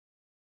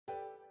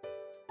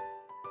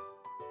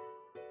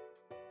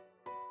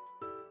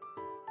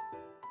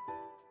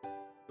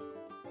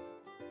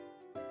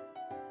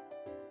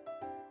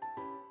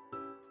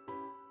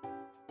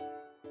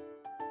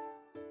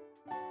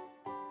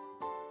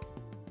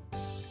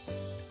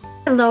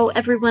Hello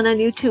everyone on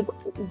YouTube.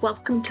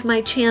 Welcome to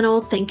my channel.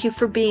 Thank you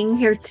for being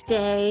here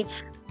today.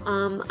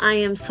 I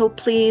am so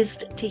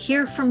pleased to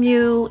hear from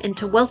you and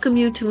to welcome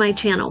you to my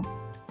channel.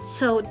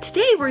 So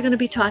today we're going to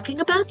be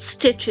talking about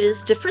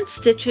stitches, different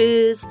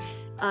stitches,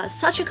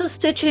 Sashiko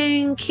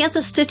stitching,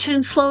 Kantha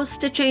stitching, slow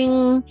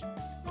stitching,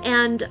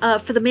 and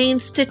for the main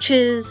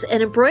stitches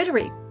and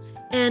embroidery,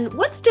 and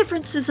what the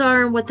differences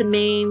are and what the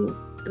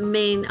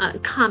main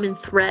common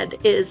thread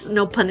is,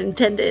 no pun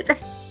intended.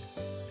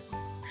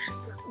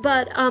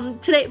 But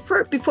today,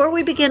 before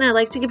we begin, I'd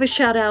like to give a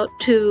shout out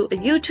to a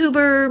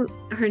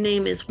YouTuber. Her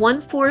name is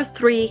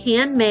 143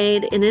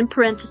 Handmade, and in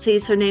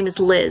parentheses, her name is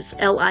Liz,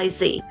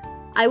 L-I-Z.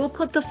 I will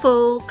put the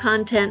full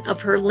content of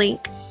her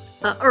link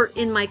or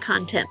in my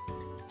content.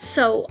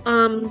 So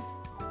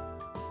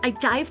I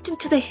dived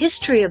into the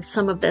history of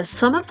some of this.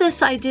 Some of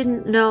this I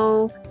didn't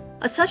know.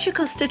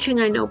 Sashiko stitching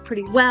I know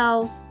pretty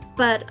well,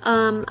 but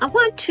I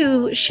want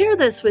to share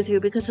this with you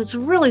because it's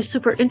really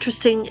super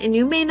interesting and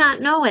you may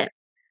not know it.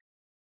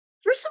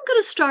 First, I'm going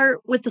to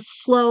start with the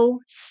slow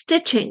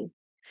stitching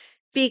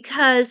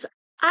because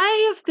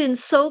I have been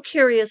so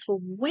curious, well,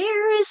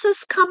 where is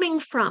this coming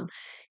from?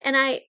 And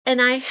I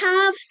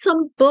have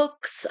some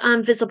books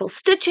on visible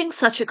stitching,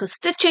 Sashiko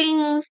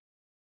stitching,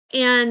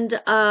 and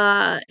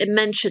it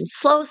mentions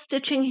slow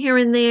stitching here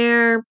and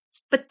there.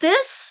 But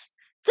this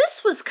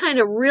was kind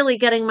of really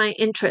getting my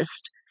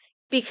interest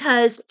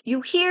because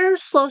you hear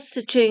slow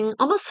stitching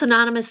almost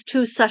synonymous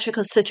to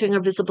Sashiko stitching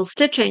or visible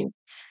stitching,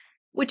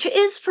 which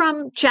is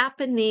from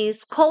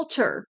Japanese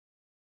culture.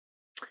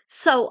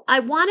 So I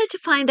wanted to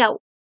find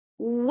out,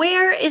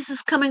 where is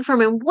this coming from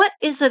and what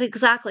is it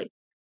exactly?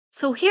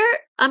 So here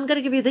I'm going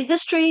to give you the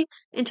history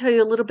and tell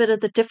you a little bit of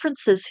the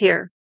differences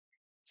here.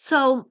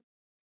 So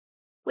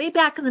way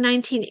back in the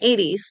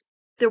 1980s,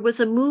 there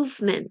was a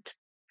movement.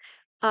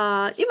 You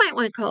might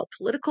want to call it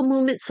political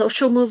movement,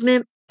 social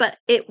movement, but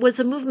it was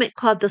a movement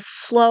called the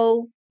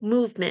slow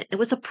movement. It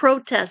was a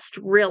protest,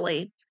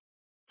 really.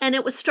 And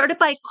it was started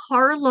by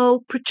Carlo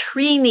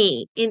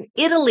Petrini in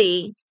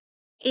Italy.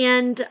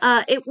 And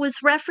it was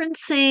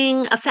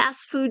referencing a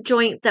fast food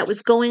joint that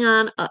was going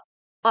on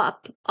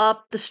up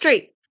the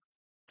street.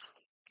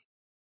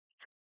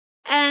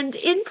 And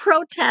in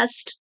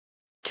protest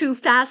to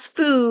fast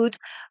food,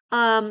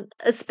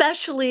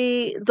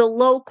 especially the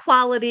low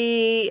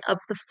quality of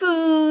the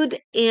food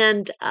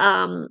and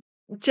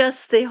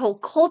just the whole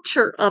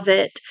culture of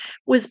it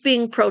was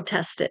being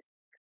protested.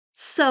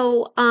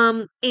 So,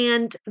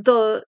 and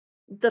the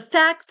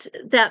fact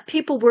that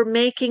people were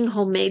making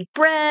homemade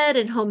bread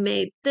and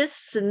homemade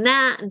this and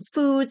that and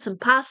foods and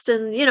pasta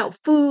and,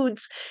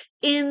 foods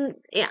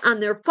on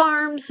their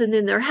farms and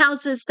in their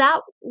houses,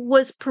 that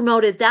was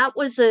promoted. That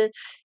was a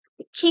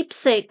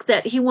keepsake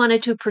that he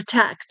wanted to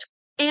protect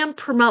and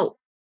promote.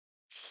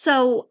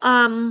 So,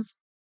 that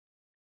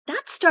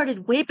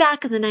started way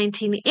back in the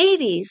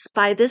 1980s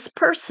by this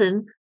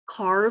person,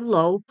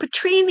 Carlo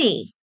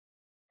Petrini.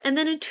 And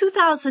then in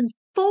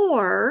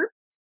 2004,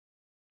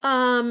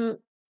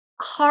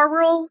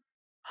 Carl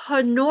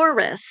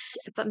Honoris,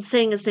 if I'm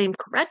saying his name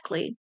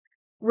correctly,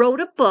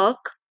 wrote a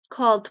book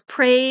called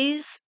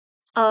Praise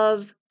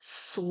of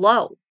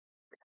Slow.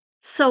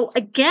 So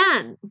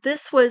again,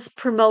 this was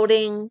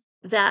promoting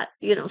that,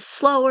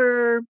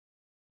 slower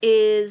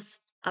is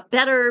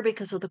better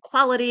because of the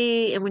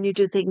quality. And when you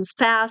do things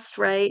fast,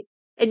 right?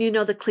 And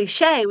the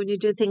cliche, when you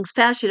do things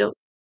fast,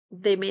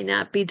 they may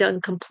not be done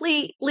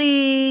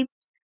completely.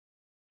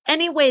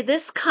 Anyway,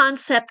 this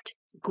concept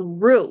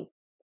grew.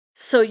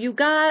 So you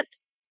got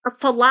a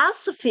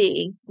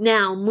philosophy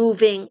now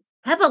moving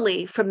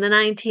heavily from the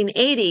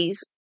 1980s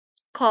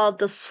called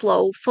the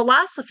slow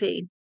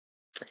philosophy.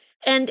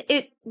 And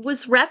it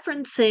was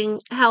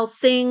referencing how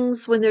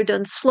things, when they're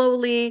done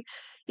slowly,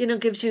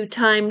 gives you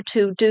time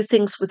to do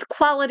things with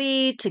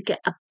quality, to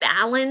get a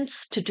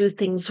balance, to do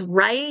things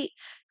right,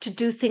 to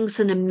do things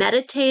in a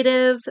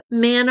meditative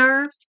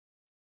manner.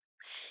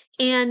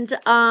 And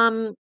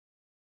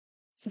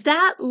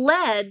that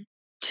led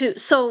to,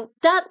 so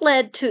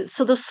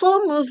the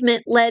slow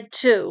movement led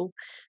to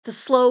the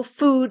slow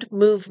food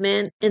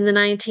movement in the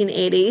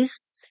 1980s.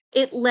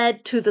 It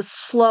led to the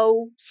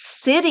slow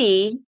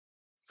city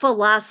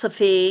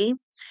philosophy.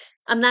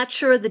 I'm not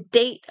sure the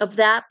date of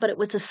that, but it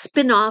was a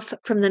spin-off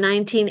from the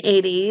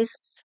 1980s.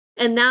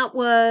 And that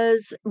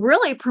was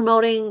really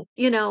promoting,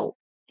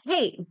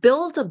 hey,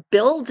 build a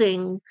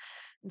building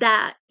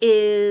that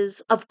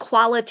is of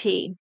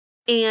quality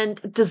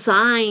and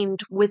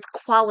designed with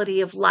quality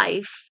of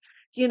life,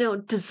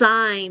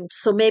 designed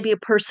so maybe a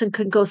person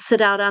could go sit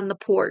out on the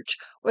porch,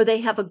 or they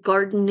have a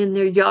garden in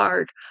their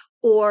yard,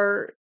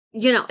 or,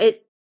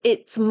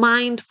 it's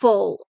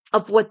mindful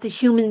of what the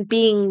human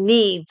being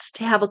needs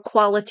to have a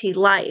quality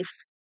life.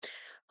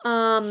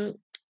 And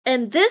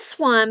this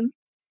one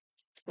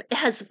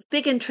has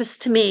big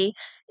interest to me,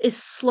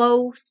 is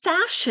slow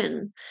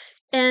fashion.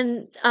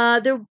 And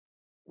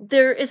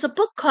there is a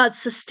book called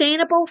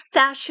Sustainable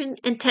Fashion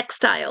and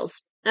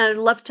Textiles. I'd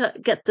love to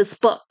get this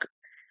book.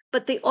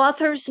 But the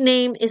author's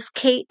name is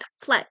Kate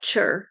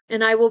Fletcher,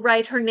 and I will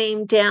write her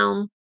name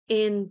down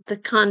in the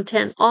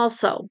content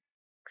also.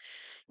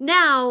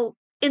 Now,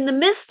 in the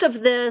midst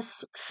of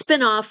this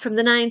spinoff from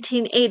the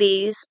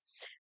 1980s,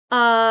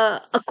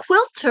 a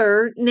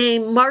quilter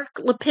named Mark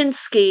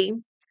Lipinski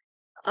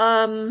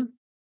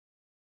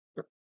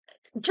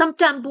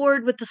jumped on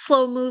board with the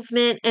slow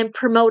movement and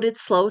promoted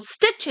slow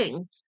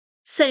stitching,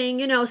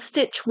 saying,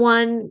 stitch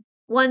one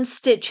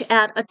stitch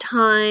at a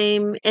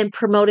time and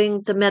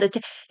promoting the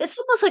meditation. It's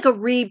almost like a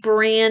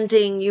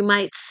rebranding, you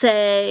might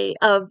say,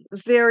 of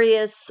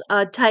various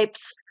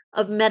types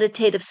of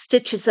meditative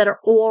stitches that are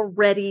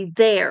already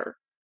there.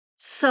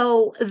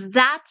 So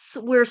that's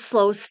where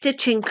slow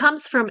stitching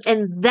comes from,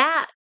 and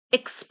that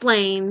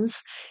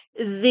explains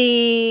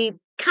the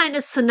kind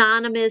of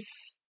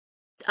synonymous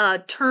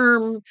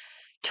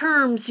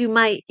terms you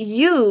might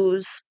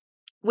use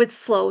with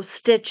slow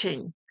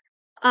stitching.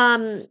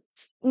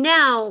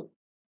 Now,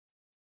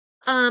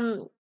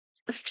 brings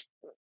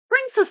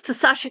us to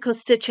Sashiko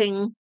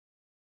stitching.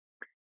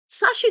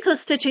 Sashiko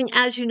stitching,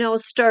 as you know,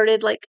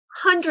 started like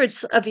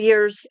hundreds of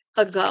years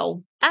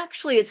ago.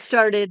 Actually, it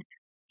started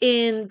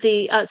in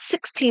the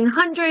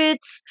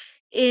 1600s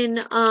and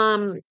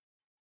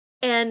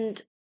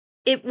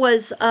it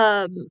was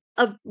of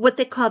what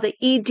they call the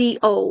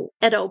Edo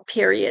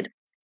period.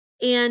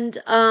 And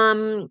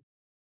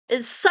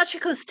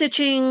Sashiko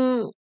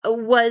stitching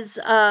was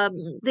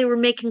they were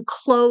making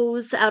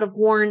clothes out of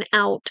worn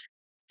out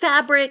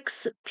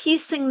fabrics,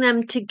 piecing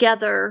them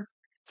together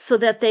so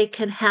that they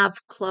can have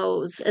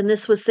clothes. And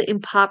this was the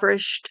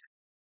impoverished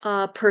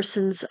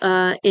persons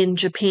in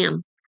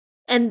Japan.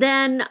 And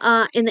then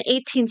in the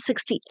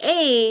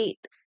 1868,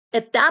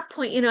 at that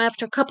point,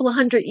 after a couple of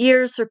hundred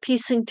years, they're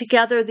piecing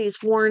together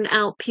these worn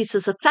out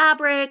pieces of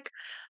fabric.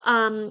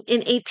 In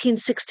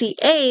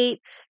 1868,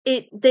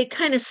 they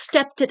kind of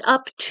stepped it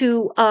up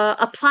to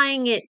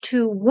applying it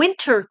to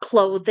winter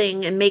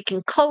clothing and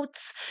making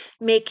coats,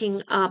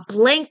 making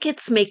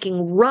blankets,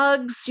 making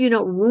rugs,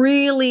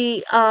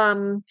 really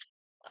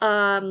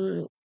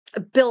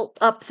built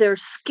up their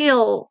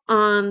skill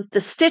on the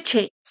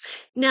stitching.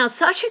 Now,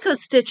 Sashiko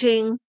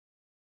stitching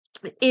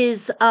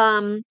is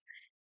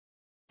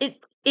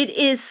it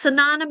is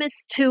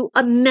synonymous to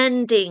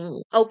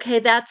amending. Okay,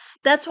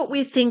 that's what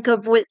we think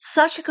of with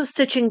Sashiko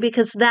stitching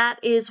because that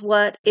is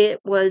what it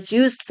was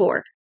used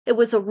for. It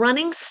was a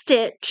running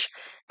stitch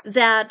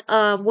that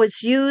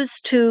was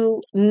used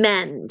to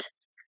mend.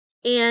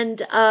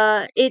 And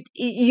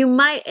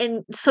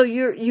so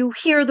you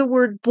hear the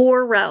word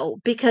boro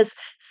because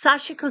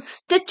Sashiko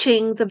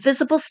stitching, the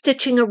visible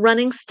stitching, a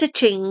running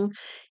stitching,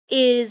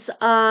 is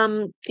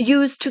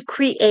used to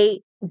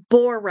create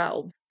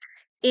boro.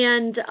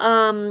 And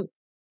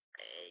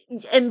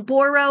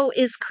boro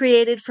is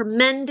created for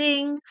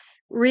mending,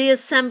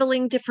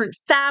 reassembling different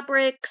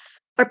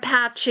fabrics, or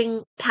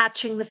patching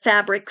the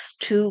fabrics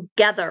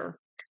together.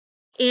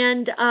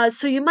 And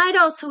so you might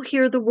also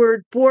hear the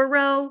word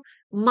boro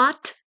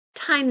mat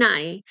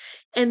tainai,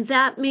 and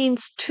that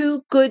means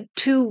too good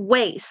to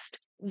waste.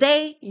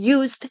 They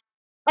used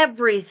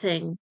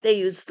everything. They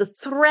used the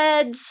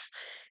threads.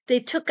 They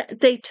took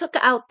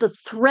out the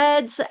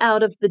threads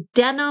out of the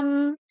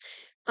denim.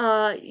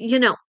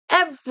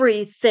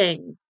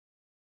 Everything.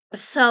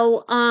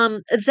 So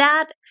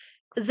that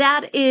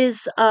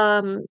is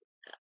a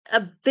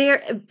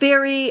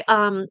very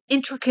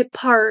intricate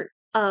part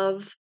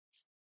of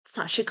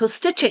Sashiko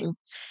stitching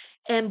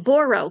and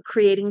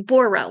creating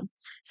boro.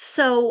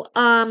 So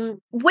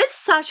with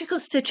Sashiko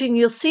stitching,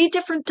 you'll see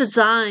different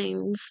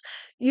designs.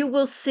 You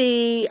will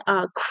see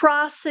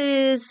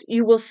crosses.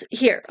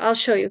 Here, I'll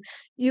show you.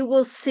 You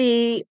will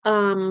see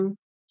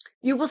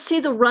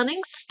the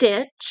running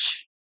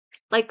stitch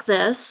like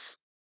this.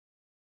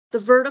 The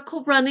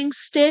vertical running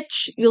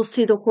stitch, you'll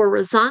see the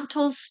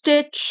horizontal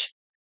stitch,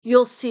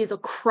 you'll see the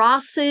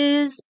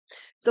crosses.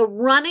 The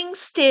running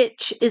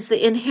stitch is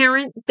the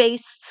inherent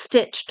base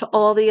stitch to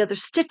all the other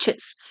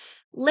stitches.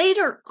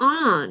 Later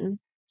on,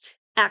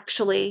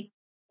 actually,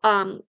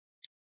 the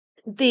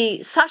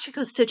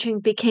Sashiko stitching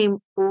became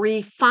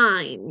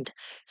refined.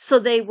 So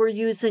they were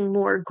using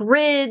more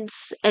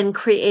grids and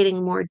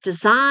creating more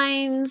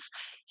designs.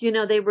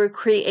 They were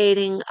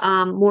creating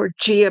more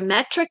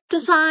geometric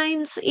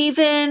designs,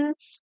 even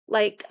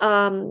like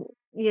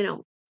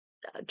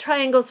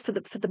triangles for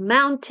the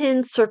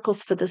mountains,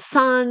 circles for the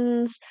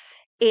suns,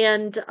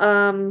 and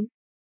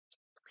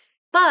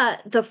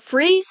but the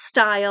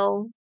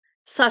freestyle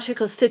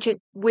Sashiko stitching,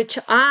 which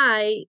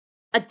I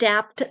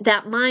adapt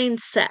that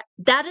mindset.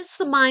 That is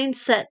the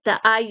mindset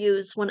that I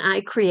use when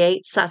I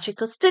create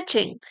Sashiko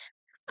stitching.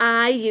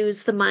 I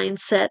use the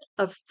mindset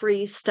of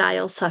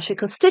freestyle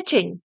Sashiko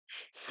stitching.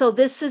 So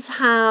this is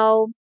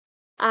how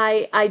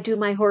I do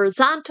my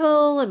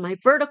horizontal and my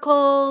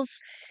verticals,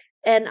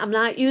 and I'm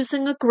not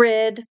using a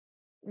grid.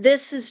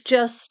 This is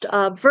just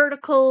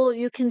vertical,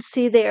 you can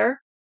see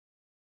there.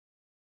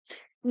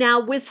 Now,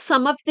 with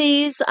some of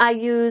these, I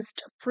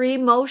used free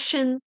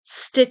motion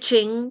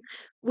stitching,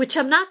 which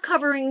I'm not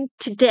covering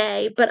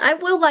today, but I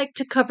will like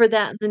to cover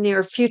that in the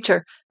near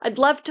future. I'd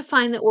love to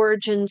find the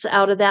origins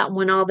out of that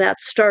when all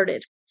that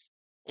started.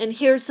 And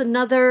here's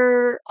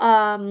another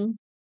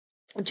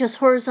just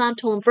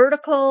horizontal and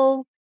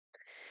vertical.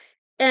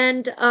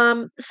 And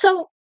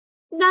so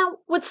now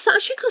with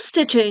Sashiko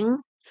stitching,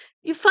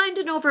 you find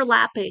an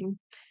overlapping.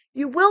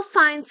 You will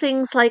find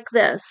things like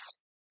this,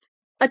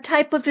 a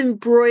type of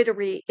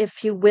embroidery,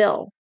 if you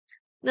will.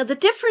 Now the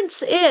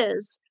difference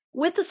is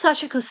with the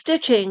Sashiko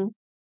stitching,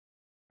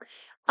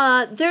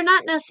 they're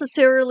not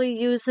necessarily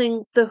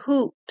using the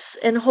hoops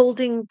and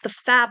holding the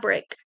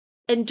fabric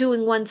and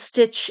doing one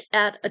stitch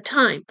at a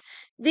time.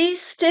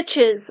 These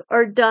stitches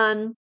are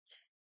done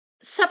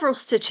several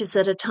stitches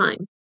at a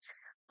time.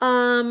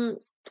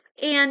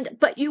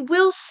 But you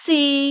will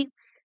see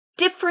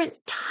different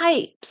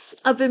types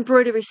of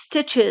embroidery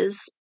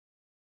stitches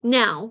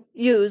now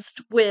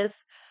used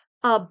with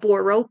a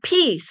Boro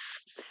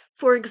piece.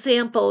 For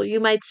example, you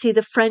might see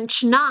the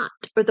French knot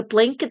or the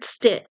blanket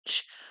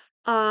stitch,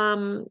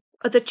 or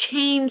the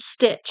chain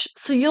stitch.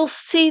 So you'll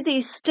see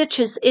these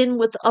stitches in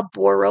with a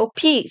Boro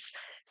piece.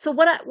 So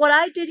what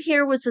I did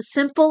here was a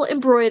simple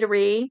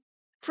embroidery,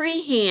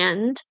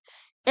 freehand,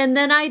 and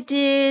then I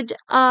did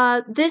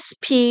this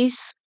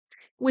piece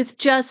with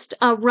just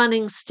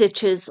running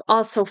stitches,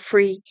 also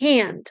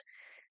freehand.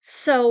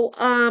 So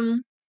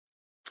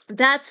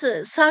that's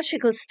a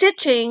Sashiko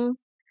stitching,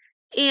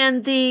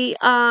 and the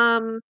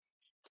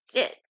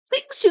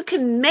things you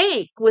can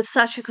make with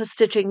Sashiko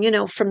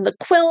stitching, from the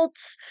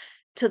quilts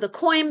to the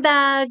coin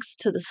bags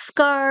to the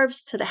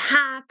scarves to the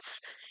hats.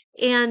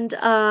 And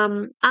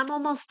I'm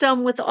almost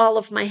done with all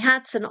of my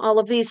hats and all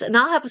of these, and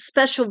I'll have a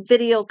special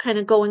video kind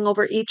of going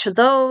over each of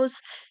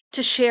those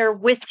to share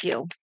with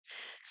you.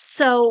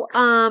 So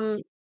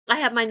I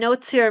have my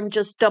notes here. I'm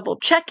just double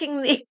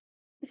checking these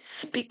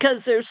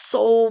because there's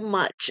so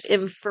much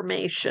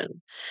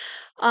information.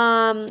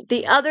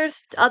 The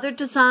other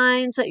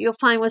designs that you'll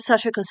find with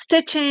Sashiko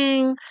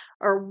stitching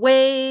are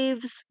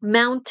waves,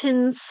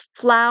 mountains,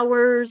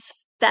 flowers,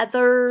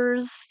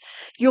 feathers.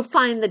 You'll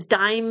find the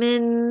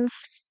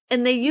diamonds,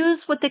 and they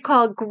use what they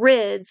call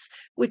grids,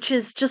 which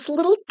is just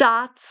little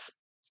dots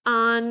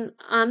on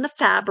the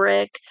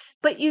fabric,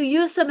 but you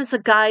use them as a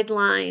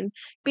guideline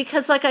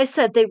because, like I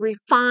said,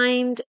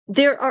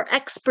 there are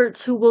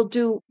experts who will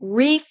do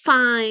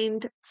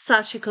refined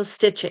Sashiko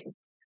stitching.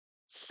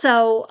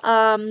 So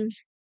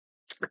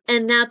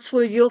and that's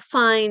where you'll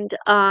find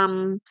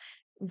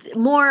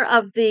more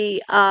of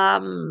the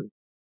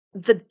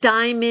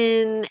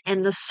diamond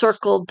and the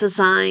circle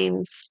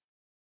designs.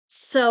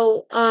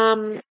 So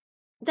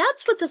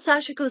that's what the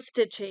Sashiko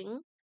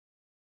stitching.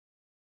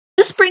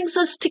 This brings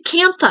us to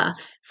Kantha.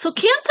 So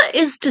Kantha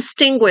is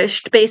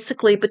distinguished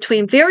basically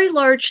between very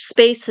large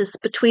spaces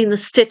between the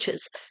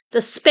stitches.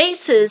 The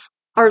spaces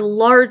are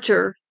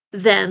larger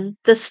than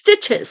the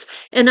stitches,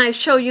 and I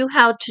show you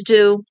how to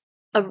do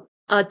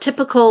a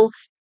typical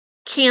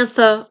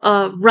Kantha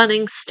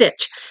running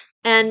stitch.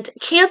 And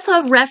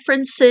Kantha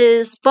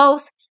references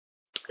both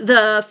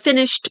the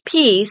finished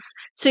piece,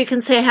 so you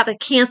can say I have a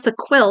Kantha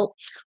quilt,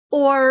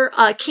 or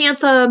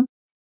Kantha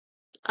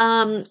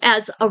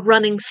as a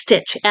running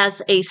stitch,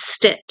 as a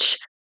stitch.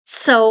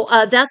 So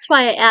that's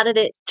why I added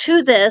it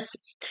to this.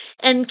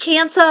 And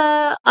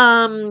Kantha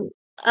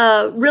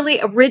really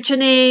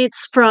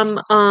originates from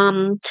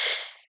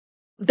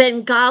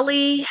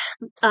Bengali,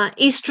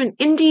 Eastern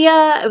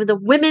India, the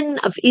women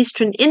of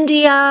Eastern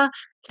India.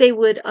 They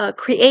would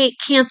create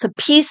Kantha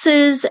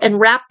pieces and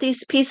wrap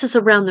these pieces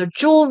around their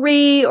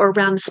jewelry or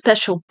around a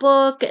special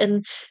book,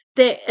 and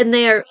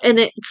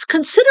it's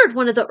considered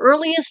one of the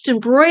earliest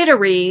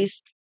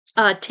embroideries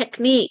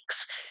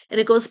techniques, and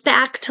it goes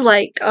back to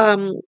like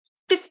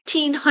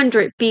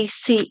 1500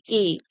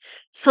 BCE.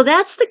 So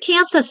that's the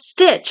Kantha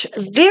stitch.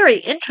 Very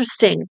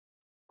interesting.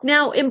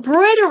 Now,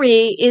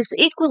 embroidery is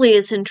equally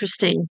as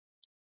interesting.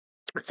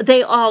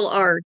 They all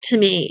are to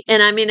me.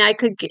 And I mean, I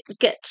could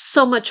get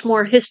so much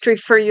more history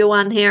for you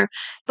on here,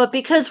 but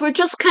because we're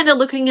just kind of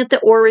looking at the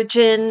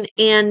origin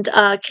and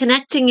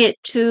connecting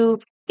it to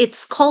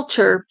its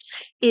culture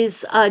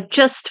is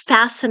just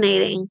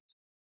fascinating.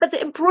 But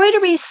the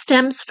embroidery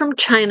stems from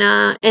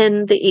China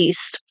and the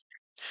East.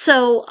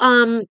 So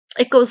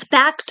it goes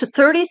back to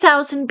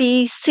 30,000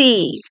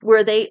 BC,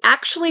 where they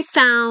actually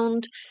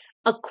found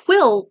a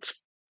quilt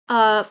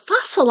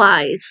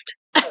fossilized,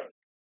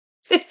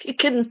 if you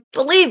can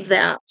believe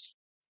that.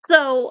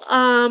 So,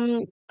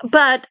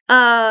 but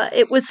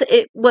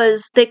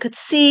they could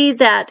see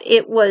that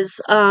it was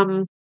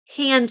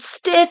hand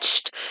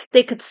stitched.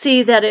 They could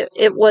see that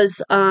it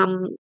was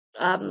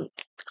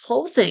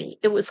clothing.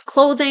 It was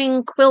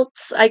clothing,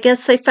 quilts. I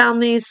guess they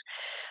found these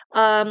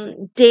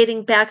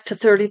dating back to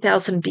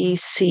 30,000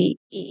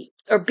 BCE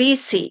or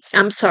BC.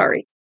 I'm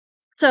sorry.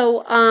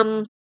 So,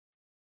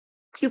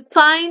 you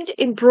find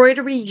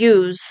embroidery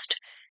used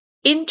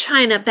in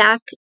China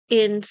back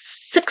in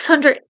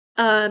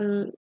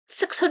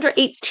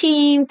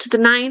 618 to the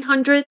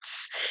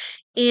 900s,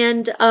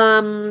 and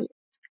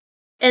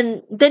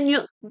then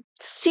you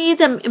see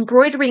them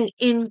embroidering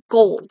in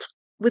gold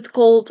with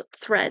gold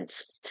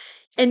threads.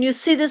 And you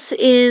see this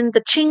in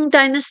the Qing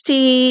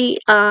dynasty,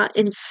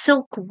 in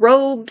silk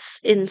robes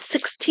in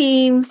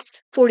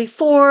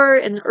 1844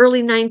 and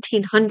early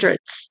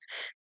 1900s.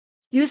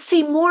 You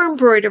see more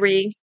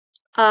embroidery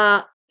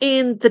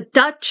in the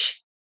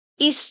Dutch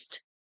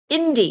East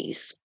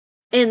Indies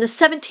in the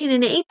 17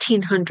 and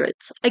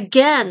 1800s.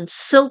 Again,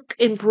 silk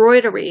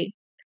embroidery.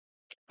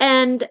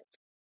 And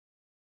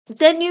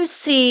then you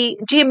see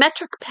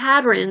geometric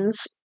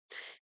patterns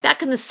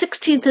back in the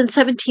 16th and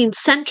 17th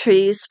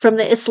centuries from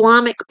the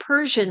Islamic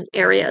Persian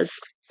areas.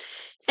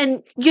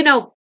 And,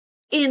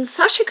 in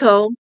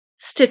Sashiko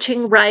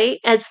stitching, right,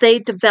 as they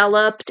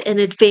developed and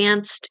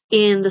advanced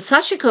in the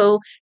Sashiko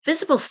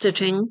visible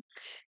stitching,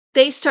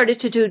 they started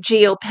to do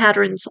geo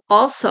patterns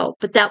also,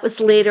 but that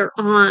was later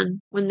on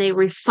when they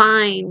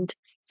refined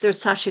their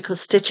Sashiko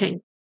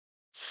stitching.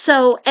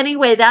 So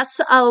anyway,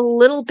 that's a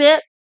little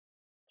bit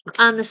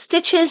on the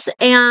stitches.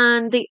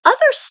 And the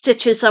other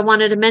stitches I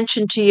wanted to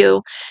mention to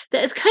you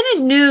that is kind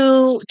of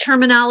new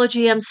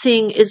terminology I'm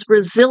seeing is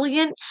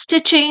resilient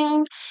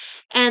stitching.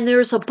 And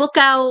there's a book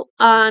out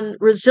on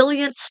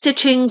resilient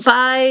stitching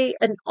by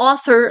an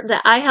author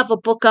that I have a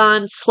book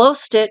on, Slow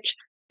Stitch,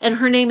 and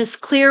her name is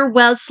Claire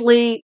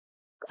Wesley.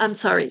 I'm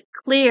sorry,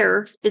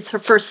 Claire is her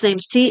first name,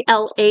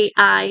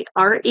 Claire,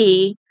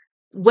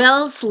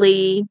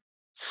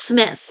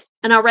 Wellesley-Smith.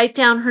 And I'll write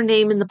down her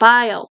name in the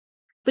bio.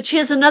 But she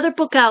has another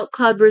book out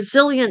called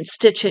Resilient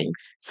Stitching.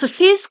 So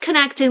she's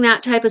connecting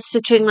that type of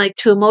stitching like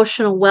to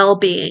emotional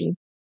well-being.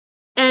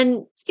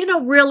 And,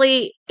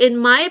 really, in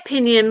my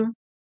opinion,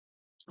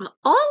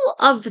 all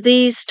of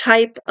these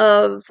type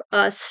of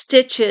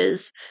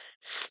stitches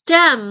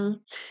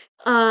stem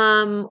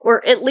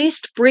or at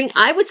least bring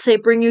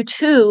you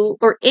to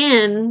or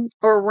in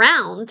or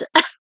around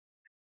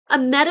a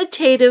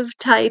meditative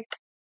type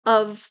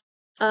of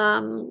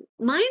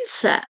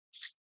mindset,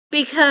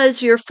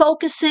 because you're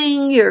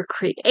focusing, you're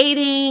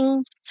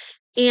creating,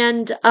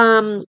 and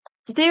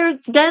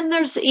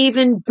there's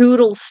even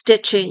doodle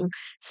stitching.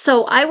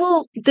 So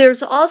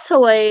there's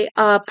also a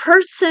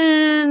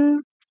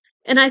person,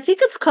 and I think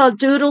it's called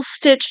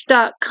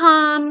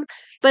doodlestitch.com.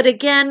 But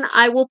again,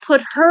 I will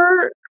put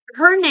her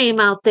name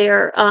out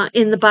there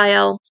in the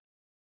bio.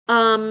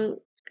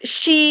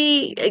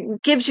 She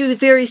gives you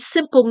very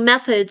simple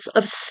methods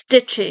of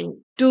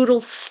stitching,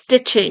 doodle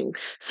stitching.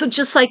 So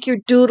just like you're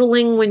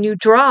doodling when you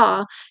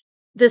draw,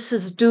 this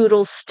is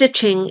doodle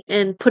stitching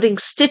and putting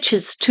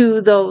stitches to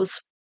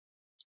those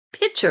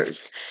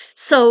pictures.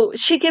 So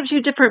she gives you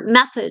different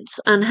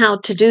methods on how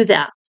to do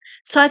that.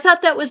 So I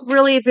thought that was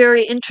really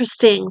very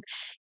interesting.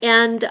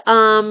 And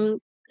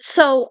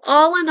so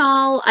all in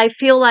all, I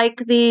feel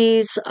like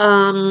these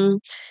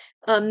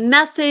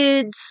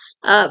methods,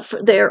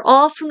 they're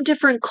all from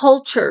different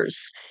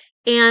cultures.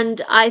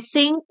 And I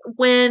think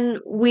when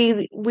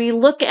we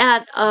look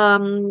at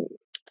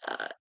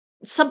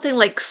something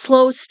like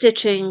slow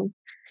stitching,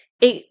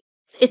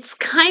 it's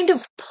kind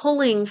of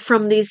pulling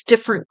from these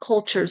different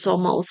cultures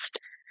almost.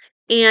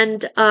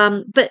 And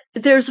but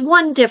there's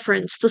one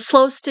difference. The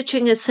slow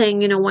stitching is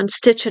saying, one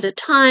stitch at a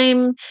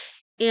time.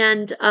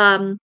 And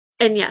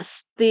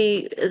yes,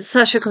 the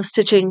Sashiko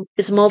stitching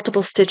is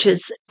multiple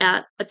stitches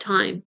at a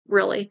time,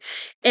 really.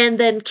 And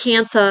then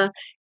Kantha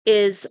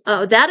is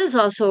that is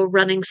also a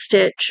running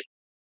stitch.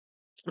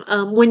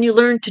 When you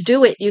learn to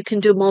do it, you can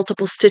do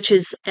multiple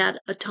stitches at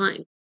a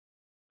time.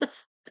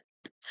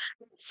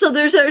 So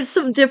there's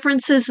some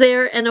differences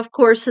there, and of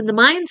course in the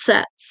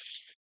mindset,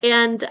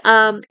 and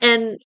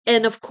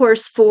of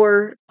course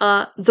for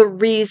the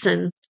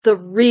reason,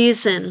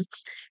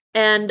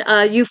 and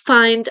you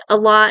find a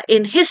lot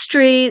in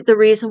history. The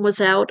reason was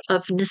out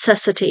of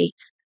necessity,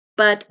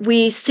 but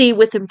we see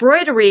with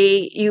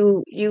embroidery,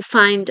 you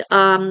find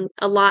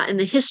a lot in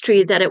the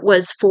history that it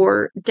was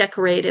for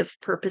decorative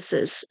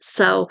purposes.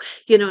 So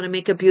to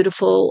make a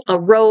beautiful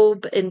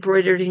robe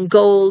embroidered in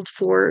gold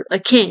for a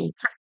king.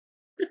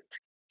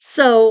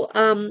 So,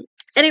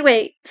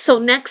 anyway, so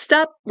next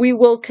up, we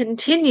will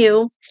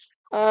continue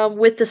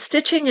with the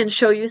stitching and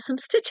show you some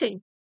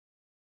stitching.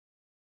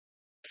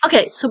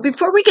 Okay, so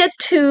before we get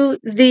to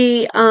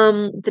the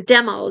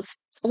demos,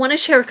 I want to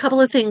share a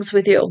couple of things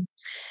with you.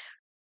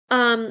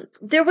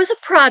 There was a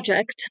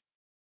project.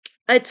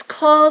 It's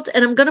called,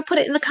 and I'm going to put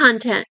it in the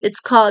content,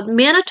 it's called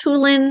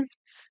Manitoulin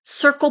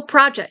Circle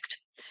Project.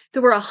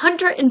 There were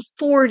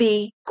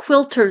 140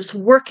 quilters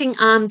working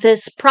on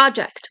this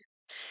project.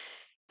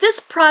 This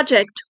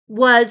project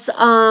was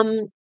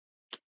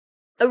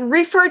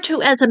referred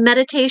to as a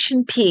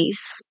meditation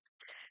piece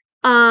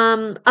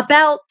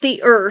about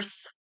the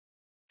earth,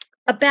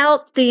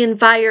 about the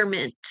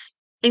environment,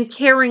 and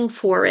caring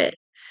for it.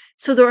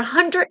 So there are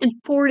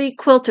 140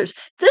 quilters.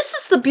 This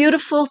is the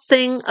beautiful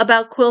thing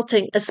about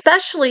quilting,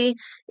 especially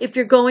if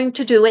you're going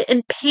to do it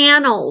in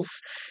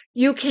panels.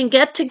 You can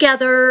get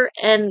together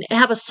and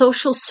have a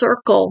social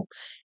circle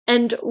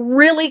and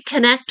really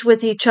connect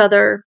with each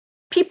other,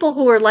 people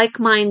who are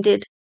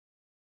like-minded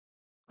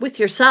with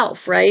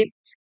yourself, right?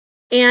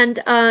 And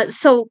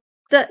so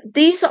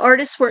these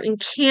artists were in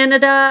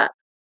Canada,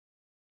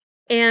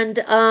 and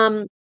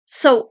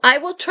so I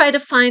will try to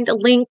find a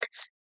link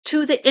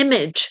to the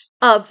image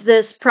of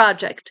this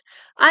project.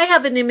 I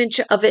have an image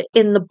of it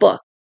in the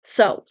book.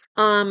 So,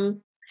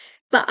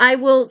 but I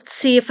will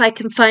see if I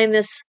can find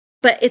this,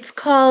 but it's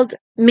called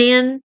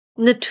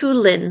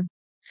Manitoulin.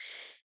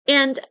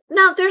 And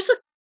now there's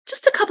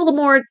just a couple of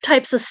more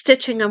types of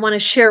stitching I want to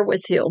share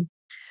with you.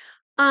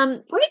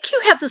 Like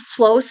you have the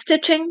slow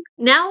stitching,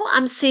 now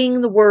I'm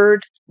seeing the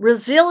word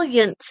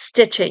resilient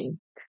stitching.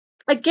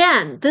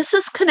 Again, this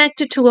is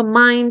connected to a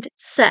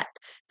mindset.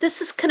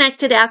 This is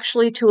connected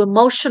actually to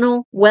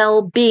emotional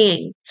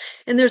well-being.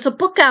 And there's a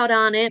book out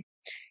on it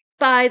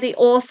by the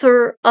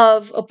author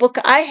of a book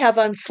I have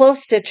on slow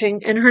stitching,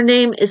 and her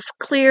name is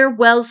Claire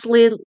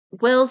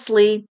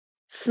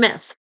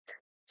Wellesley-Smith.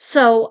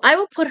 So I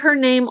will put her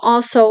name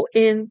also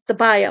in the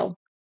bio.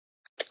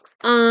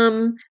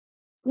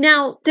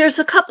 Now there's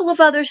a couple of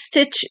other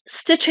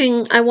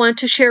stitching I want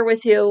to share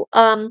with you.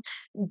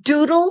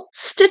 Doodle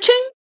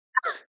stitching,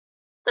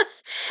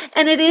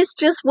 and it is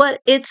just what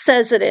it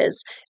says it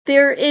is.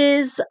 There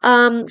is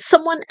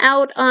someone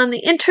out on the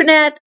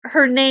internet.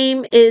 Her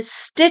name is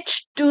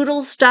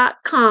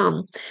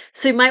stitchdoodles.com.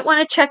 So you might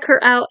want to check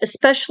her out,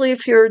 especially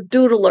if you're a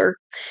doodler,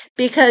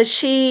 because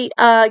she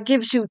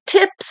gives you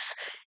tips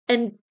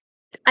and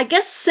I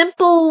guess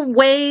simple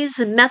ways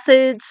and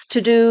methods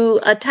to do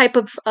a type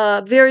of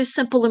very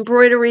simple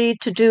embroidery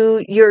to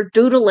do your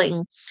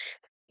doodling.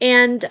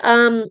 And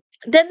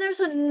then there's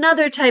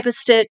another type of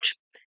stitch,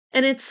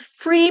 and it's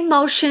free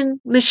motion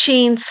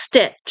machine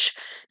stitch.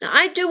 Now,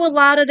 I do a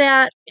lot of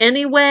that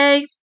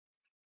anyway,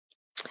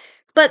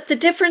 but the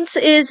difference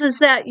is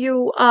that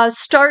you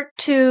start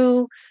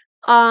to,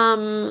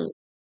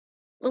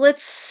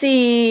 let's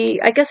see,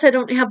 I guess I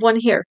don't have one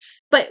here,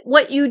 but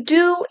what you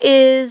do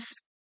is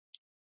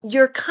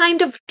you're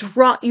kind of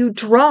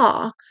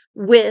draw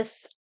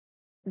with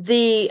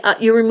the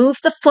you remove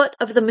the foot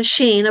of the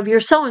machine, of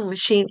your sewing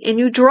machine, and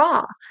you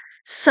draw.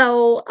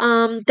 So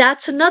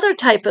that's another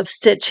type of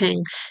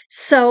stitching.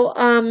 So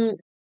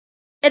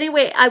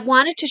anyway, I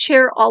wanted to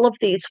share all of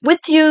these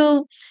with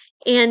you,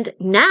 and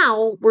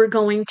now we're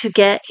going to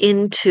get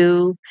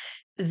into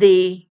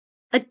a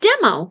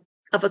demo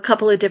of a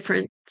couple of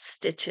different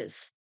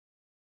stitches.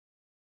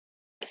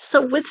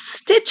 So with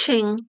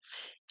stitching,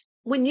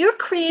 when you're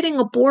creating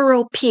a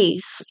Boro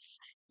piece,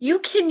 you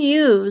can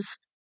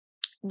use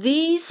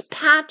these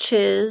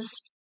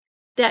patches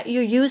that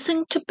you're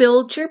using to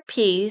build your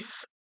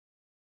piece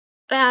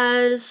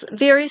as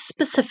very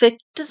specific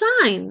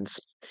designs.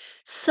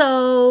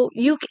 So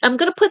I'm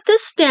going to put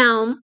this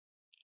down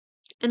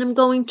and I'm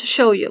going to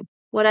show you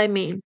what I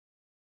mean.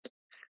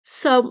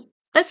 So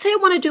let's say I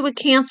want to do a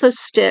Kantha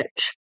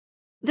stitch.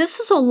 This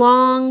is a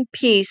long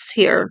piece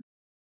here.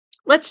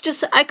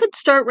 I could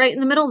start right in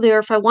the middle there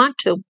if I want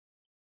to.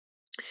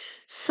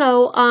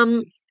 So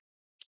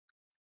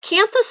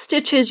Kantha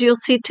stitches you'll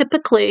see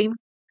typically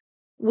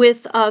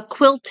with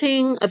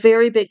quilting, a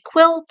very big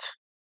quilt,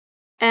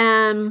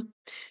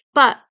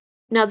 but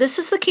now this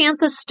is the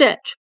Kantha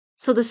stitch.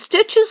 So the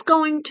stitch is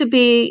going to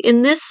be,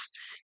 in this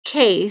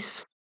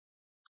case,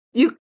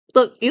 you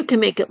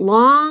can make it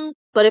long,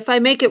 but if I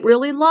make it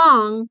really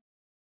long,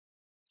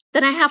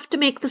 then I have to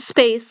make the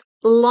space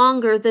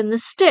longer than the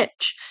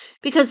stitch,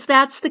 because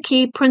that's the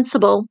key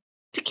principle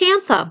to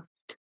Kantha.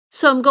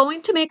 So I'm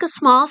going to make a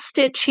small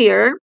stitch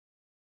here,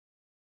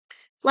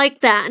 like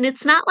that. And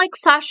it's not like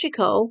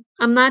Sashiko.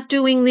 I'm not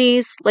doing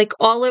these like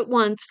all at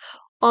once.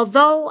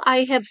 Although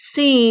I have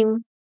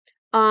seen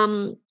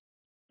in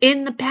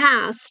the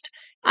past,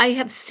 I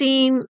have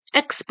seen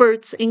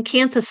experts in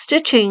Kantha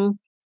stitching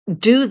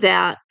do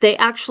that. They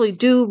actually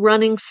do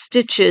running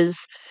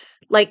stitches,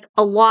 like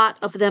a lot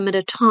of them at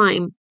a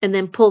time, and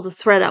then pull the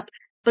thread up.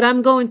 But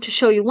I'm going to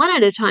show you one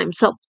at a time.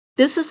 So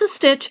this is a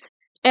stitch,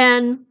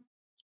 and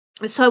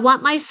so I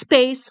want my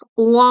space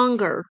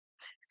longer.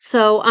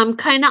 So I'm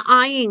kind of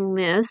eyeing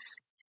this,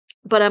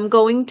 but I'm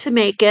going to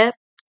make it.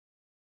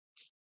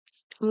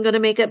 I'm going to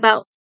make it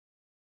about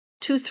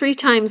 2-3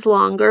 times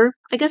longer.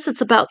 I guess it's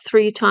about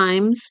 3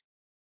 times.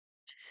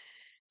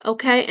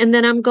 Okay, and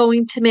then I'm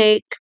going to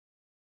make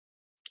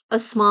a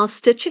small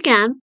stitch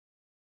again.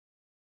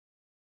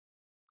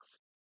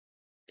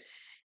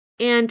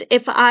 And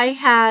if I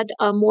had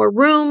more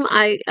room,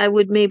 I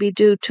would maybe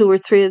do 2 or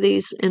 3 of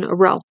these in a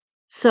row.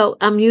 So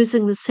I'm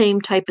using the same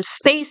type of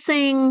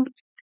spacing,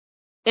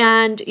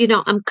 and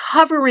I'm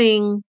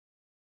covering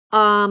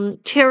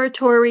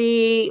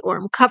territory, or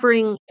I'm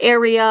covering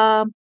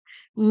area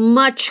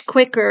much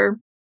quicker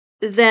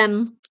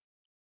than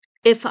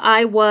if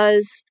I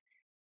was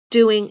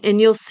doing,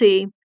 and you'll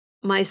see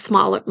my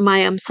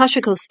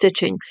Sashiko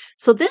stitching.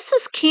 So this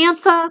is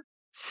Kantha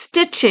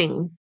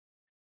stitching.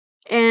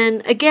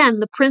 And again,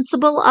 the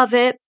principle of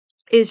it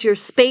is your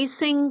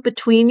spacing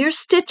between your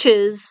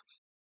stitches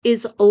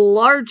is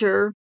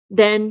larger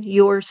than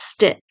your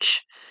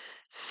stitch.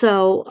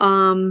 So,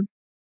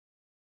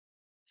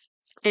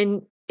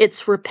 and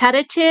it's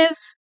repetitive,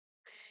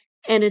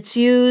 and it's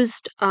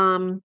used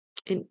in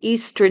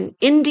Eastern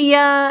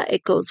India.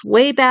 It goes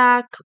way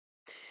back,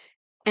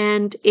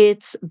 and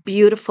it's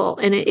beautiful,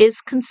 and it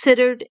is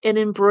considered an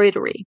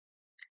embroidery.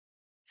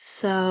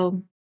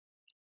 So,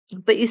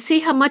 but you see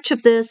how much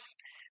of this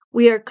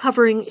We are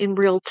covering in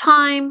real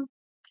time,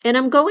 and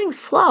I'm going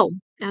slow,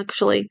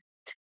 actually.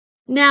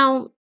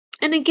 Now,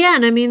 and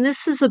again, I mean,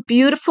 this is a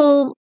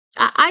beautiful,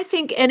 I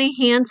think any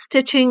hand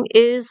stitching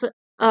is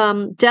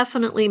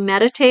definitely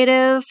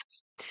meditative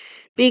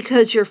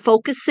because you're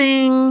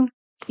focusing,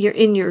 you're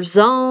in your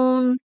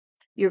zone,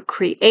 you're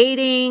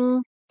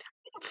creating.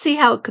 I don't see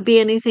how it could be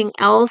anything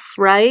else,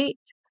 right?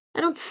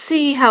 I don't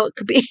see how it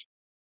could be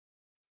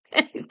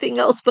anything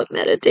else but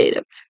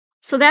meditative.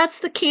 So that's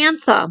the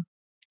Kantha.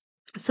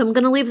 So I'm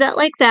going to leave that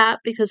like that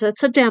because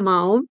that's a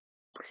demo.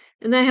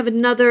 And I have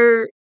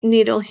another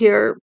needle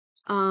here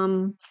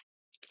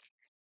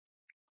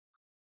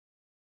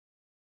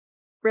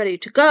ready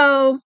to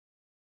go.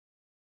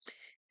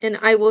 And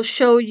I will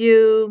show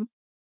you.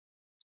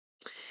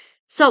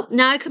 So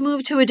now I can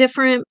move to a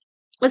different,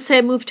 let's say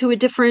I move to a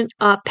different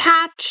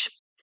patch.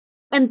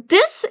 And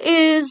this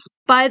is,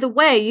 by the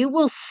way, you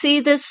will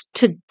see this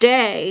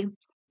today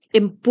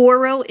in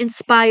Boro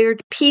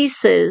Inspired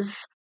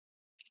pieces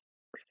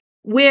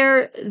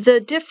where the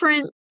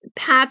different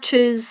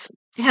patches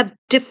have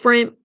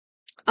different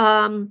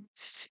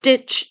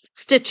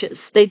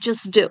stitches. They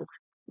just do.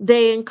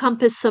 They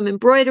encompass some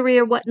embroidery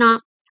or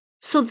whatnot.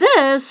 So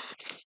this,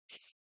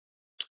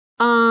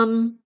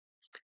 I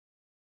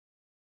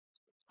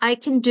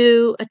can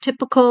do a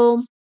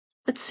typical,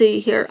 let's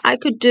see here. I'm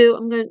going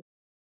to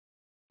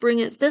bring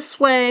it this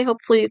way.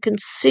 Hopefully you can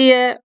see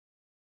it.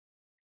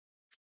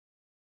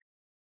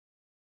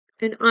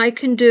 And I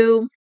can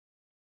do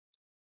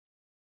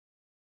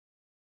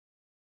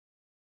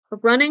a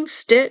running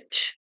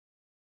stitch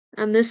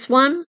on this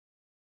one.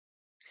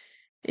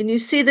 And you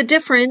see the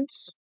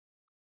difference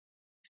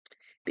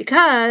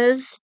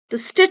because the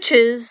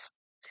stitches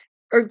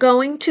are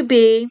going to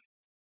be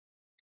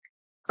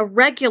a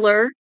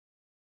regular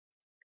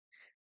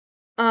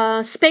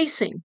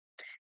spacing.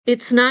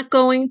 It's not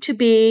going to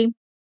be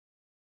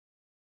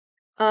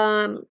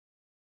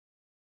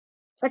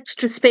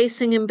extra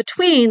spacing in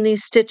between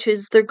these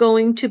stitches. They're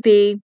going to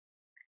be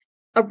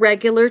a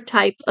regular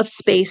type of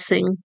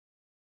spacing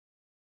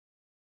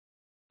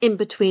in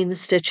between the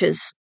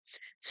stitches.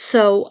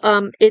 So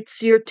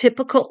it's your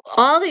typical,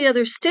 all the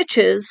other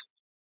stitches,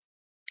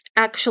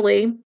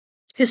 actually,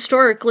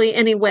 historically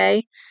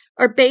anyway,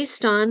 are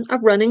based on a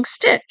running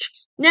stitch.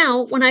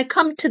 Now, when I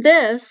come to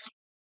this,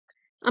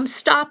 I'm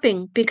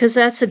stopping because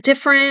that's a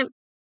different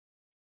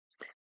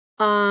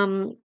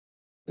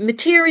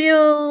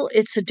material,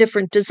 it's a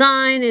different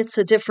design, it's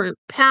a different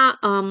patch.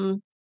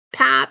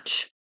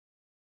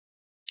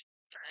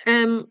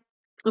 And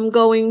I'm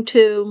going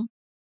to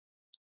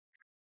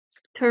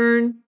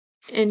turn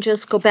and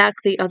just go back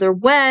the other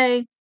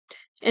way.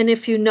 And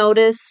if you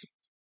notice,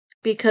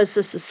 because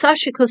this is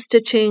Sashiko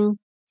stitching,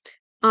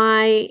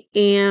 I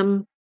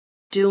am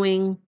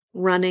doing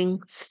running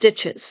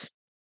stitches.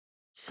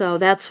 So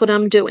that's what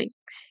I'm doing.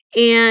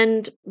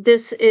 And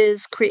this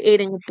is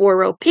creating a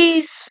Boro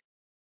piece.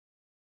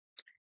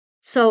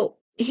 So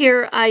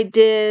here I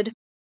did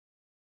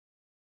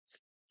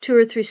 2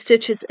 or 3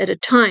 stitches at a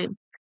time.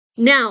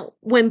 Now,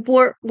 when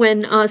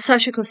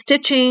Sashiko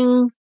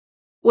stitching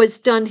was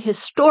done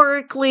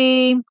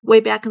historically, way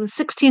back in the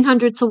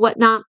 1600s and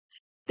whatnot,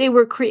 they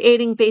were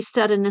creating based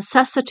out of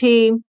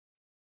necessity.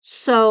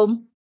 So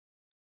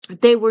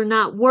they were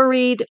not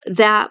worried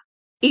that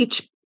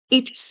each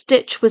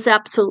stitch was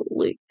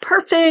absolutely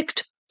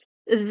perfect.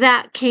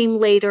 That came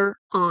later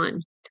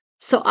on.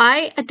 So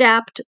I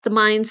adapt the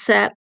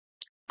mindset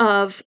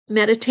of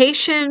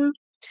meditation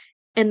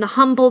and the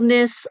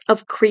humbleness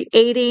of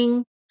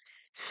creating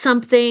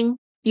something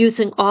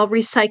using all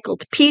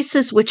recycled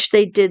pieces, which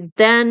they did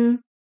then.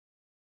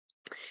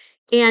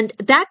 And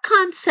that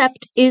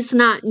concept is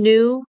not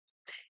new,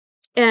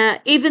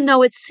 even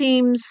though it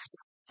seems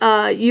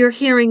you're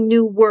hearing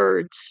new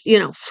words,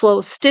 slow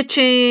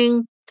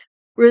stitching,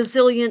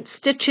 resilient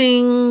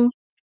stitching,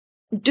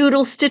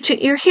 doodle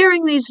stitching. You're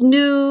hearing these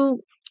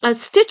new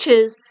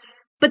stitches,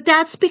 but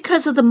that's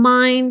because of the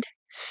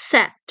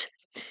mindset,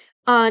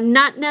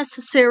 not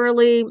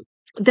necessarily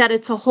that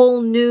it's a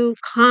whole new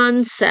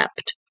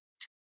concept,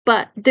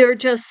 but they're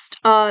just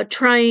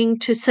trying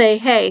to say,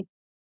 hey,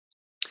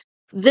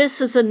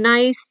 this is a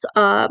nice,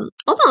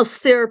 almost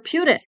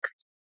therapeutic,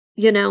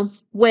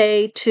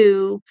 way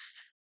to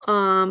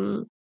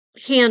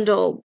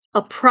handle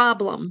a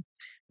problem,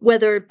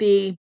 whether it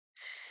be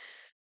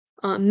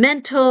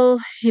mental,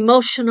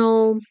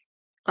 emotional,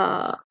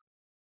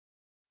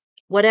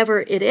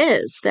 whatever it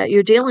is that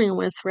you're dealing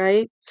with,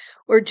 right?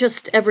 Or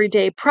just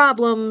everyday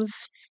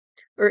problems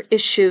or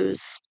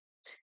issues.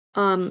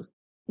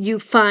 You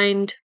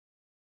find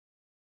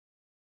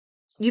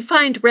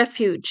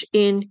refuge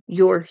in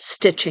your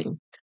stitching.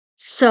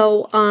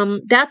 So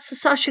that's the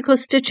Sashiko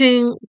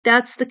stitching,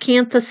 that's the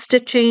Kantha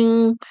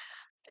stitching,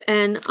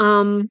 and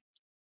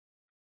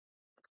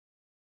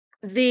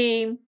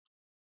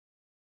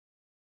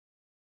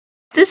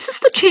this is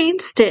the chain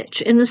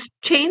stitch, and the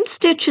chain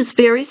stitch is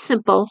very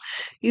simple.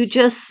 You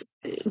just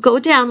go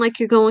down like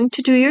you're going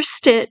to do your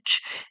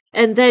stitch,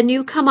 and then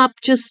you come up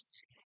just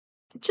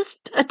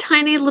just a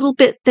tiny little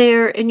bit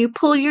there, and you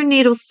pull your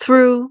needle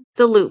through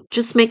the loop.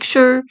 Just make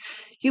sure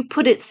you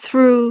put it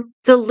through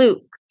the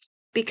loop,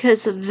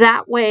 because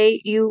that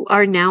way you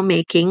are now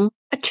making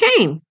a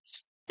chain.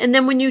 And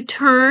then when you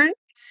turn,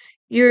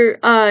 you've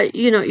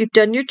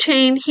done your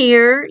chain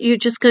here. You're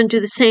just going to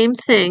do the same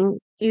thing.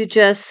 You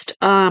just,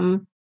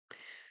 when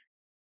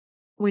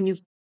you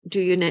do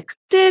your next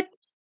stitch,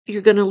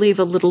 you're going to leave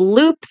a little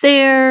loop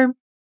there.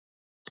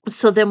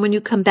 So then when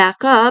you come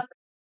back up,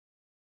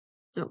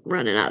 I'm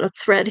running out of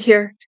thread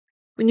here.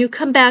 When you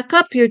come back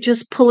up, you're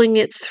just pulling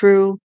it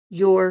through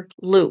your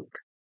loop.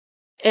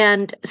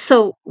 And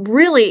so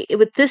really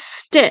with this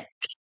stitch,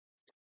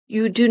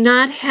 you do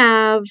not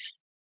have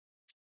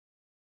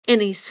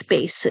any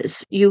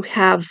spaces. You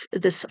have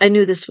this, I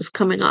knew this was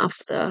coming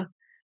off but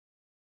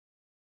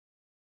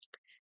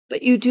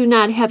you do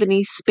not have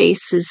any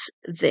spaces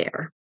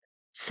there.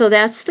 So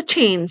that's the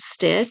chain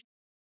stitch.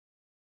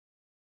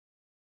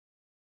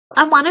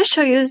 I want to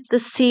show you the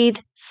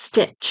seed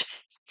stitch.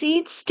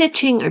 Seed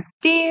stitching are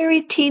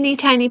very teeny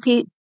tiny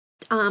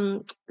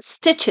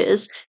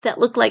stitches that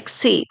look like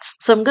seeds.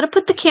 So I'm going to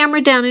put the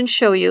camera down and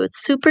show you.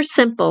 It's super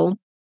simple.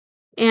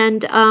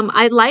 And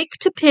I like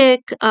to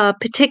pick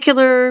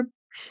particular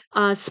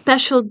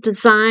special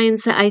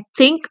designs. I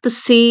think the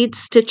seed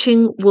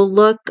stitching will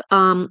look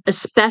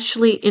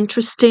especially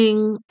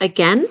interesting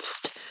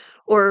against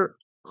or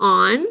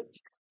on.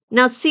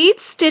 Now, seed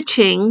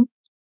stitching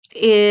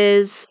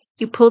is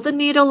you pull the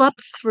needle up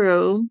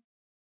through,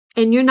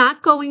 and you're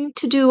not going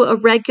to do a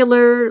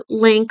regular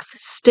length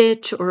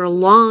stitch or a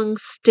long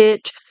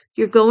stitch.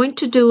 You're going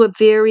to do a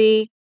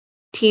very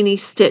teeny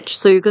stitch.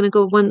 So you're going to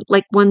go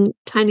one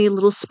tiny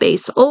little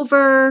space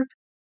over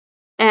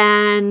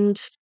and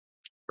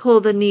pull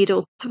the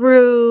needle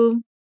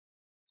through.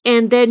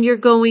 And then you're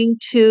going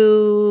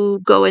to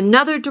go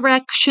another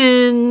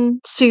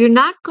direction. So you're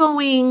not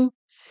going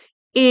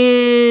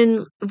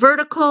in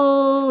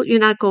vertical, you're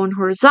not going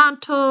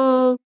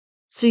horizontal.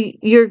 So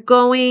you're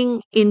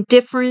going in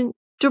different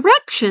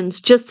directions,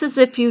 just as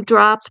if you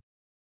drop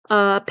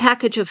a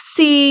package of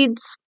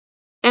seeds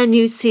and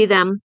you see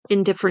them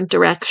in different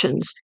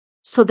directions.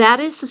 So that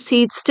is the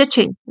seed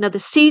stitching. Now, the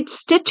seed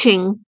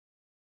stitching,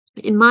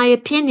 in my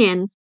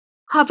opinion,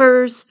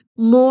 covers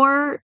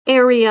more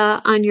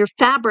area on your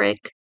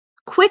fabric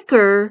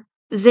quicker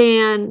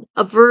than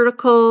a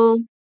vertical,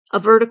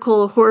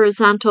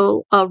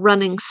 horizontal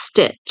running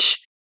stitch.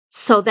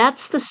 So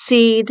that's the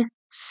seed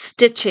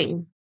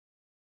stitching.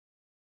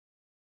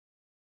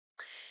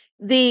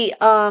 The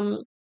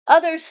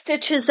other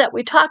stitches that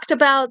we talked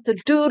about, the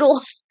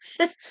doodle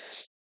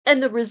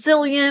and the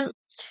resilient,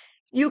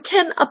 you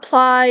can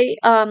apply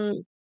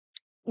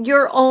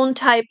your own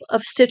type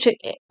of stitching.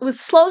 With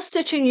slow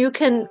stitching, you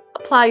can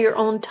apply your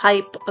own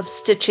type of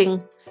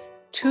stitching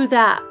to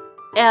that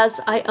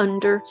as I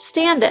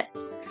understand it.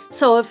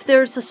 So if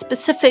there's a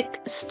specific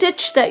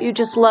stitch that you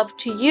just love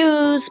to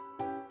use,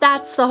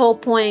 that's the whole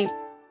point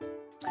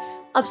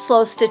of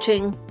slow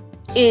stitching,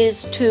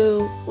 is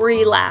to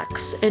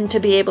relax and to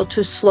be able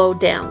to slow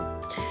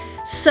down.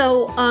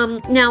 So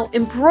now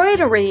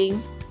embroidery,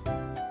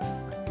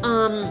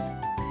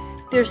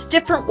 there's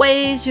different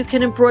ways you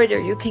can embroider.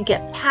 You can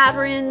get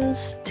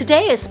patterns.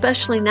 Today,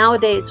 especially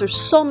nowadays, there's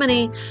so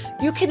many.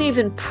 You can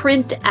even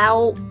print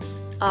out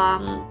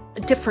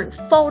different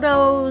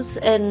photos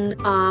and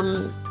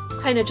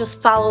kind of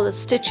just follow the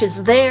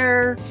stitches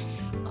there.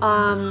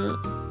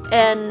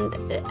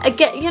 And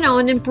again,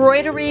 an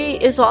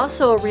embroidery is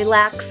also a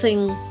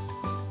relaxing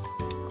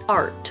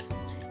art.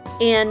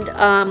 And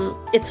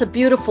it's a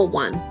beautiful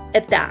one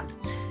at that.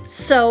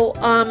 So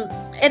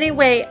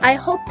anyway, I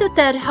hope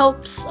that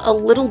helps a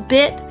little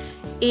bit.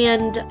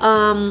 And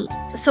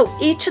so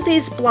each of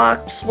these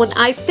blocks, when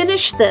I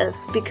finish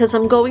this, because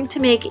I'm going to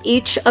make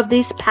each of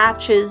these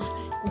patches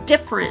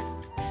different,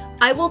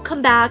 I will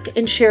come back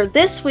and share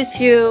this with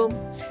you,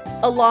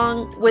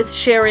 along with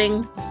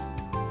sharing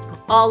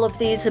all of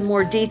these in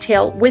more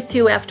detail with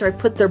you after I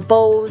put their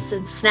bows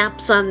and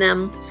snaps on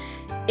them,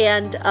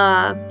 and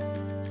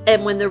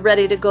when they're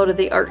ready to go to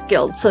the art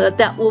guild. So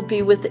that will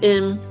be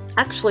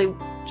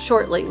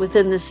shortly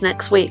within this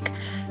next week.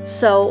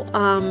 So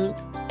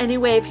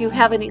anyway, if you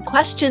have any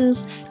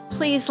questions,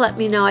 please let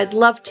me know. I'd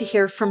love to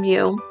hear from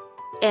you.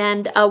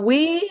 And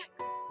we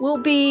will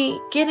be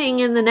getting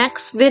in the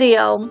next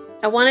video.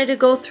 I wanted to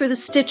go through the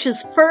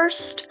stitches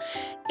first,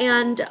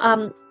 and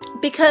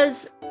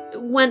because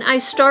when I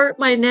start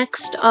my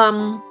next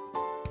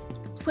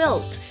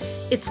quilt,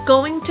 it's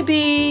going to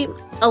be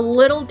a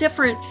little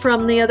different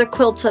from the other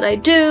quilts that I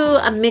do.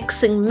 I'm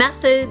mixing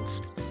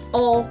methods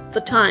all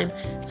the time.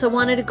 So I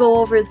wanted to go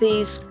over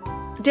these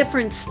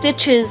different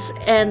stitches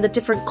and the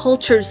different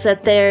cultures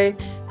that they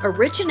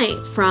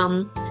originate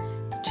from,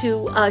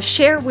 to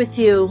share with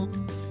you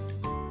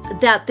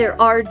that there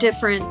are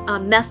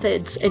different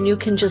methods, and you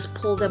can just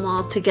pull them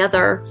all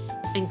together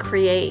and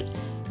create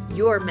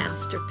your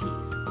masterpiece.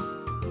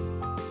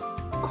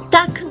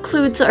 that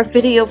concludes our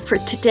video for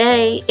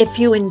today. If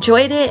you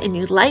enjoyed it and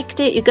you liked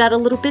it, you got a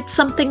little bit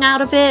something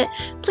out of it,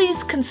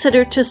 please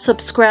consider to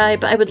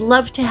subscribe. I would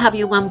love to have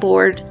you on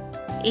board.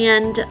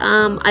 And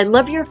I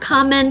love your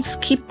comments.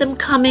 Keep them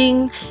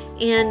coming.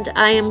 And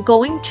I am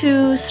going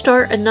to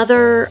start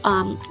another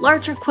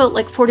larger quilt,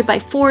 like 40 by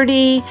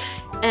 40,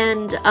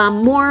 and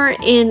more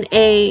in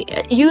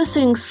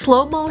using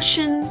slow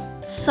motion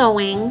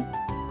sewing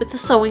with the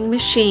sewing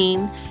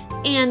machine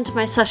and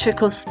my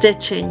Sashiko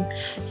stitching.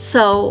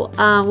 So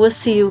we'll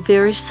see you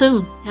very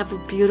soon. Have a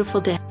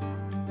beautiful day.